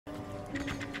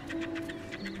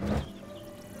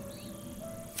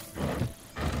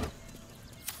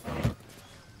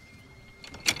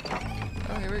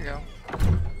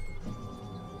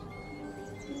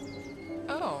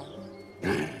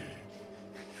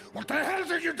What the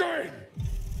hell are you doing?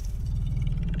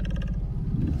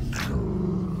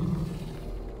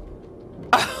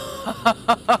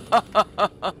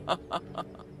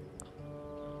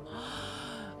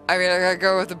 I mean, I gotta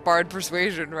go with the bard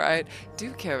persuasion, right?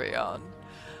 Do carry on.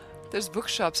 There's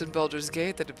bookshops in Baldur's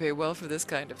Gate that'd pay well for this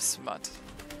kind of smut.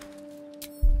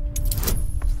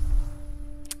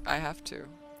 I have to.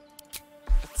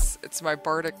 It's my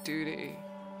bardic duty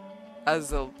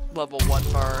as a level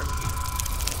 1 bard.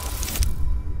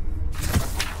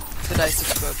 The dice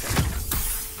have spoken.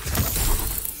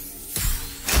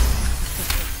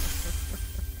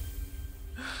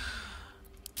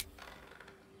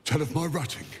 Tell of my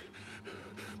rutting,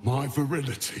 my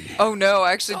virility. Oh no,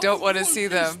 I actually don't want to see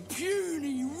them.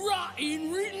 Puny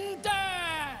rotting written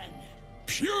down.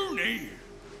 Puny?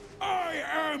 I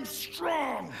am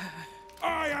strong.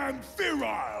 I am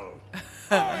virile.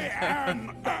 I am.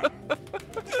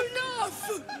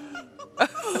 Enough!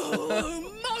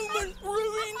 Moment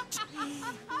ruined.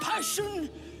 Passion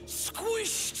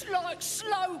squished like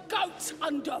slow goats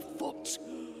underfoot.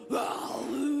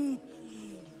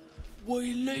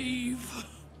 We leave.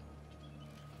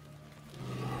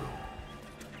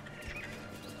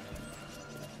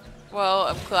 Well,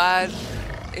 I'm glad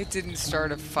it didn't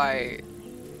start a fight.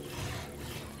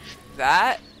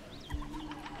 That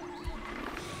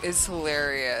is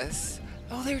hilarious.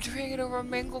 Oh, they're drinking over a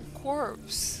mangled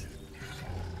corpse.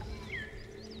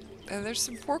 And there's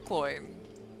some pork loin.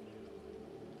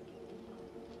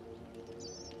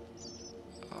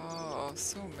 Oh,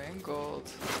 so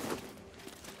mangled.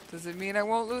 Does it mean I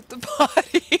won't loot the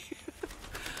body?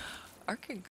 Arkin